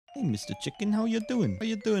Hey, Mr. Chicken, how you doing? How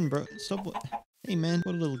you doing, bro? Stop. Hey, man,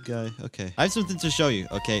 what a little guy. Okay, I have something to show you.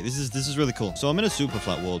 Okay, this is really cool. So I'm in a super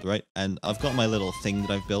flat world, right? And I've got my little thing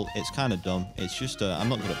that I've built. It's kind of dumb. It's just I'm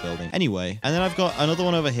not good at building. Anyway, and then I've got another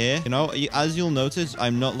one over here. You know, as you'll notice,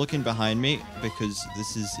 I'm not looking behind me because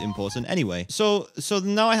this is important. Anyway, so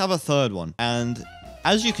now I have a third one, and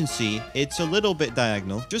as you can see, it's a little bit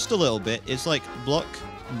diagonal, just a little bit. It's like block,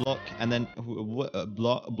 and then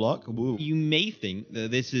block. Woo. You may think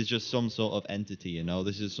that this is just some sort of entity, you know,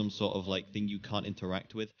 this is some sort of like thing you can't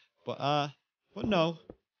interact with, but no,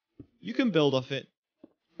 you can build off it,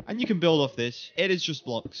 and you can build off this. It is just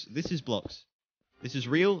blocks. This is blocks. This is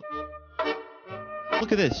real.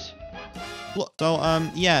 Look at this. Look. So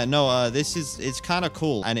yeah, no, it's kind of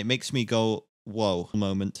cool, and it makes me go whoa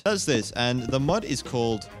moment. Does this, and the mod is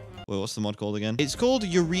called. Wait, what's the mod called again? It's called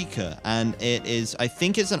Eureka, and it is, I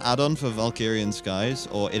think it's an add-on for Valkyrian Skies,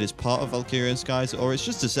 or it is part of Valkyrian Skies, or it's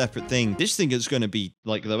just a separate thing. This thing is going to be,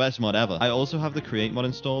 like, the best mod ever. I also have the Create mod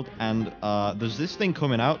installed, and there's this thing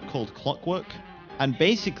coming out called Clockwork, and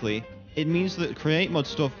basically, it means that Create mod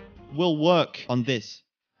stuff will work on this.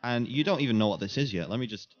 And you don't even know what this is yet. Let me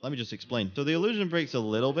just explain. So the illusion breaks a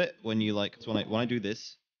little bit when you, like, so when I do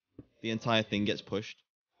this, the entire thing gets pushed.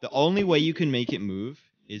 The only way you can make it move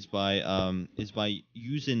is by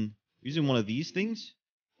using one of these things,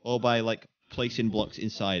 or by like placing blocks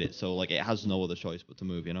inside it, so like it has no other choice but to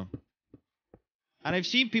move, you know. And I've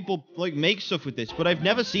seen people like make stuff with this, but I've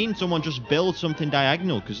never seen someone just build something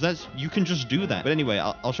diagonal, because you can just do that. But anyway,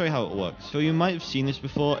 I'll show you how it works. So you might have seen this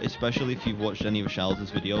before, especially if you've watched any of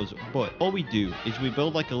Shal's videos. But all we do is we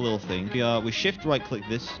build like a little thing. We shift right click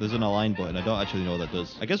this. There's an align button. I don't actually know what that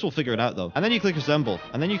does. I guess we'll figure it out though. And then you click assemble,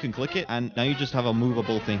 and then you can click it, and now you just have a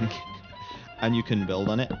movable thing, and you can build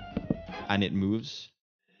on it, and it moves,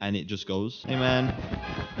 and it just goes. Hey man,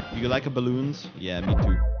 you like balloons? Yeah, me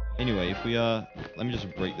too. Anyway, if we, let me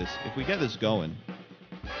just break this. If we get this going,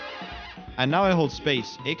 and now I hold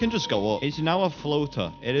space, it can just go up. It's now a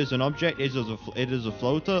floater. It is an object. It is a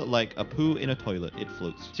floater, like a poo in a toilet. It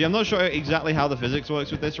floats. See, I'm not sure exactly how the physics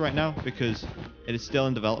works with this right now, because it is still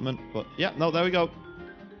in development. But yeah, no, there we go.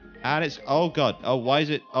 And it's, oh god, oh, why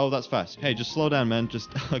is it, oh, that's fast. Hey, just slow down, man,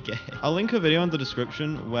 just, okay. I'll link a video in the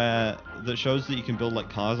description that shows that you can build,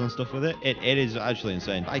 like, cars and stuff with it. It is actually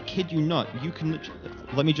insane. I kid you not, you can,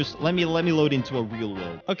 let me load into a real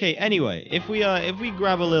world. Okay, anyway, if we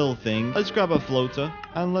grab a little thing, let's grab a floater,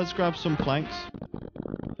 and let's grab some planks.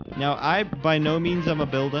 Now, I, by no means am a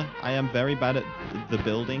builder. I am very bad at the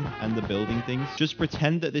building and the building things. Just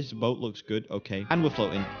pretend that this boat looks good, okay? And we're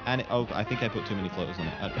floating. And, oh, I think I put too many floaters on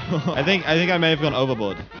it. I think I may have gone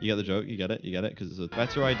overboard. You get the joke? You get it? You get it? Because it's a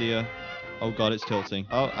better idea. Oh, God, it's tilting.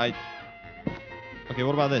 Oh, okay,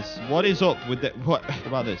 what about this? What is up with the... What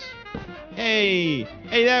about this? Hey!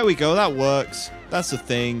 Hey, there we go. That works. That's the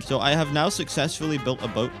thing. So I have now successfully built a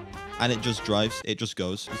boat. And it just drives, it just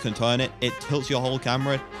goes. You can turn it, it tilts your whole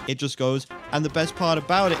camera, it just goes. And the best part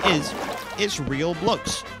about it is, it's real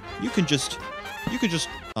blocks. You can just,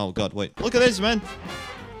 oh god, wait. Look at this, man.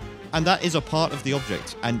 And that is a part of the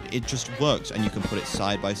object, and it just works. And you can put it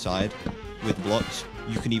side by side with blocks.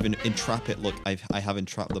 You can even entrap it. Look, I have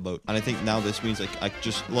entrapped the boat. And I think now this means I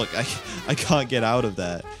just, look, I can't get out of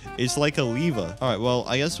there. It's like a lever. All right, well,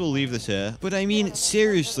 I guess we'll leave this here. But I mean,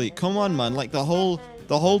 seriously, come on, man. Like the whole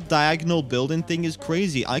diagonal building thing is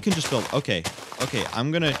crazy. I can just build. Okay.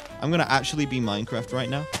 I'm gonna actually be Minecraft right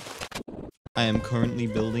now. I am currently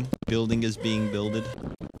building. Building is being builded.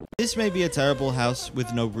 This may be a terrible house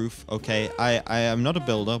with no roof. Okay, I am not a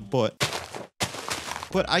builder, but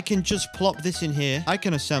I can just plop this in here. I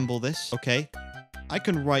can assemble this. Okay, I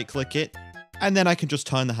can right click it, and then I can just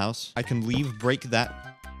turn the house. I can leave, break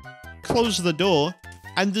that, close the door,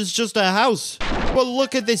 and there's just a house. But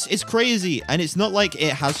look at this, it's crazy. And it's not like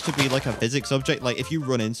it has to be like a physics object. Like if you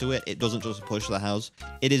run into it, it doesn't just push the house.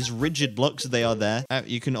 It is rigid blocks, they are there.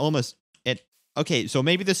 You can almost, okay, so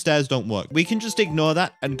maybe the stairs don't work. We can just ignore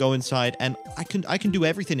that and go inside, and I can do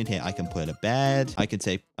everything in here. I can put a bed, I can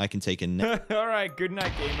take a nap. All right, good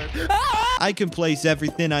night, gamer. I can place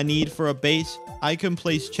everything I need for a base. I can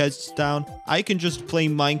place chests down. I can just play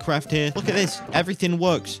Minecraft here. Look at this, everything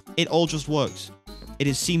works. It all just works. It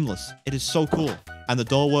is seamless. It is so cool. And the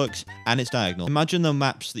door works, and it's diagonal. Imagine the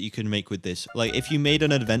maps that you can make with this. Like, if you made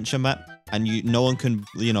an adventure map, and no one can,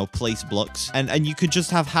 you know, place blocks, and you could just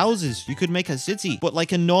have houses. You could make a city. But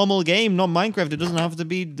like a normal game, not Minecraft, it doesn't have to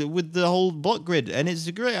be with the whole block grid. And it's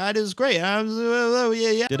great. It is great.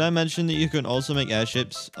 Yeah. Did I mention that you can also make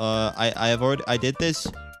airships? I did this.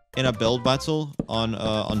 in a build battle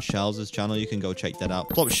on Shells' channel. You can go check that out.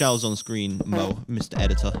 Plop Shells on screen, Mr.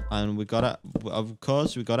 Editor. And we gotta, of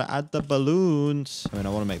course, we gotta add the balloons. I mean, I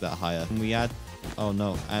want to make that higher. And we add, oh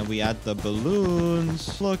no, and we add the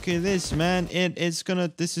balloons. Look at this, man. It's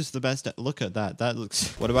gonna, this is the best. Look at that. That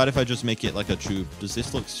looks, what about if I just make it like a tube? Does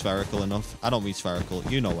this look spherical enough? I don't mean spherical.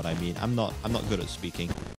 You know what I mean. I'm not good at speaking.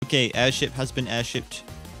 Okay, airship has been airshipped.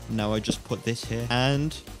 Now I just put this here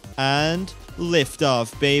and lift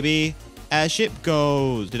off, baby. Airship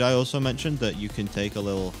goes. Did I also mention that you can take a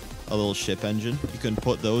little ship engine? You can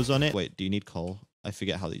put those on it. Wait, do you need coal? I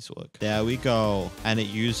forget how these work. There we go. And it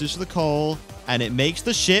uses the coal and it makes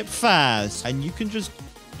the ship fast. And you can just,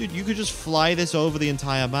 dude, you could just fly this over the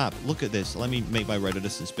entire map. Look at this. Let me make my rudder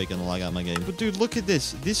distance big and lag out my game. But dude, look at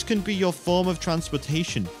this. This can be your form of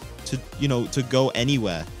transportation to, you know, to go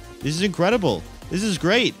anywhere. This is incredible. This is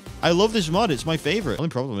great. I love this mod. It's my favorite. The only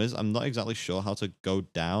problem is I'm not exactly sure how to go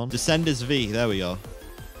down. Descenders V. There we go.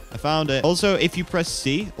 I found it. Also, if you press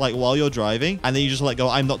C, like while you're driving, and then you just let go,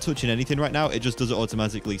 I'm not touching anything right now, it just does it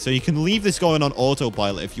automatically. So you can leave this going on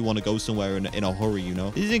autopilot if you want to go somewhere in a hurry, you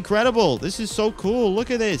know? This is incredible. This is so cool.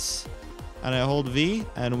 Look at this. And I hold V,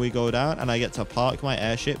 and we go down, and I get to park my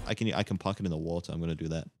airship. I can park it in the water. I'm going to do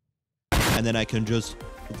that. And then I can just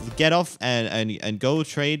get off and go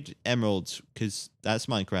trade emeralds, because that's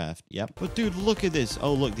Minecraft. Yep. But dude, look at this.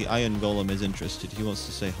 Oh, look, the iron golem is interested. He wants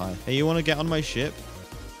to say hi. Hey, you want to get on my ship?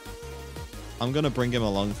 I'm going to bring him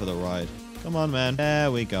along for the ride. Come on, man.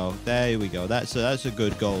 There we go. There we go. That's a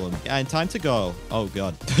good golem. And time to go. Oh,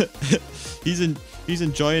 God. He's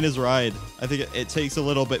enjoying his ride. I think it takes a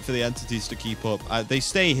little bit for the entities to keep up. They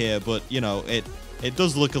stay here, but, you know, it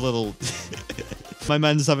does look a little... My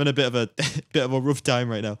man's having a bit of a rough time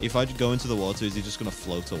right now. If I go into the water, is he just going to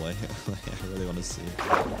float away? I really want to see.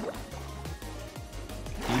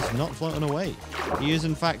 He's not floating away. He is,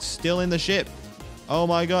 in fact, still in the ship. Oh,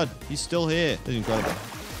 my God. He's still here. This is incredible.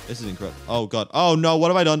 This is incredible. Oh, God. Oh, no. What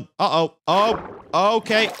have I done? Uh-oh. Oh,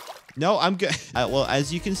 okay. No, I'm good. Well,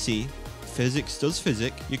 as you can see, physics does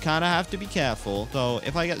physics. You kind of have to be careful. So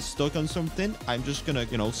if I get stuck on something, I'm just going to,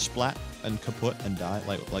 you know, splat and kaput and die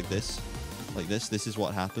like this. Like this. This is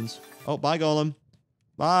what happens. Oh, bye, golem.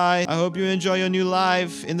 Bye. I hope you enjoy your new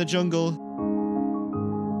life in the jungle.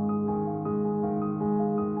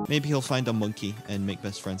 Maybe he'll find a monkey and make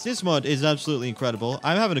best friends. This mod is absolutely incredible.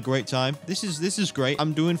 I'm having a great time. This is great.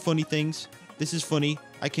 I'm doing funny things. This is funny.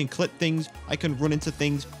 I can clip things. I can run into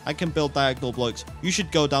things. I can build diagonal blocks. You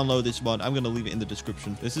should go download this mod. I'm going to leave it in the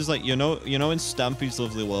description. This is like, you know in Stampy's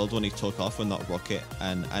Lovely World when he took off with that rocket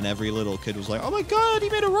and every little kid was like, oh my God, he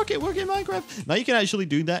made a rocket work in Minecraft. Now you can actually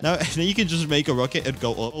do that. Now you can just make a rocket and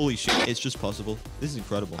go, oh, holy shit, it's just possible. This is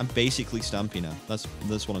incredible. I'm basically Stampy now. That's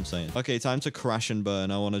what I'm saying. Okay, time to crash and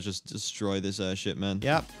burn. I want to just destroy this airship, man.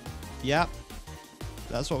 Yep.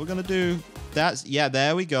 That's what we're going to do. Yeah,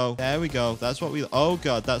 there we go. There we go. That's what we... Oh,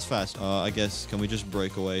 God, that's fast. I guess, can we just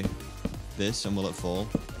break away this and will it fall?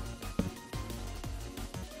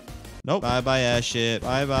 Nope. Bye-bye, airship.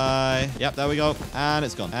 Bye-bye. Yep, there we go. And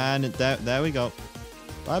it's gone. And there we go.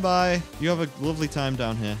 Bye-bye. You have a lovely time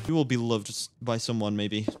down here. You will be loved by someone,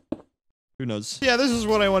 maybe. Who knows? Yeah, this is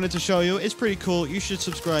what I wanted to show you. It's pretty cool. You should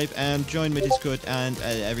subscribe and join my Discord and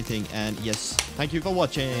everything. And yes, thank you for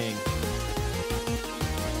watching.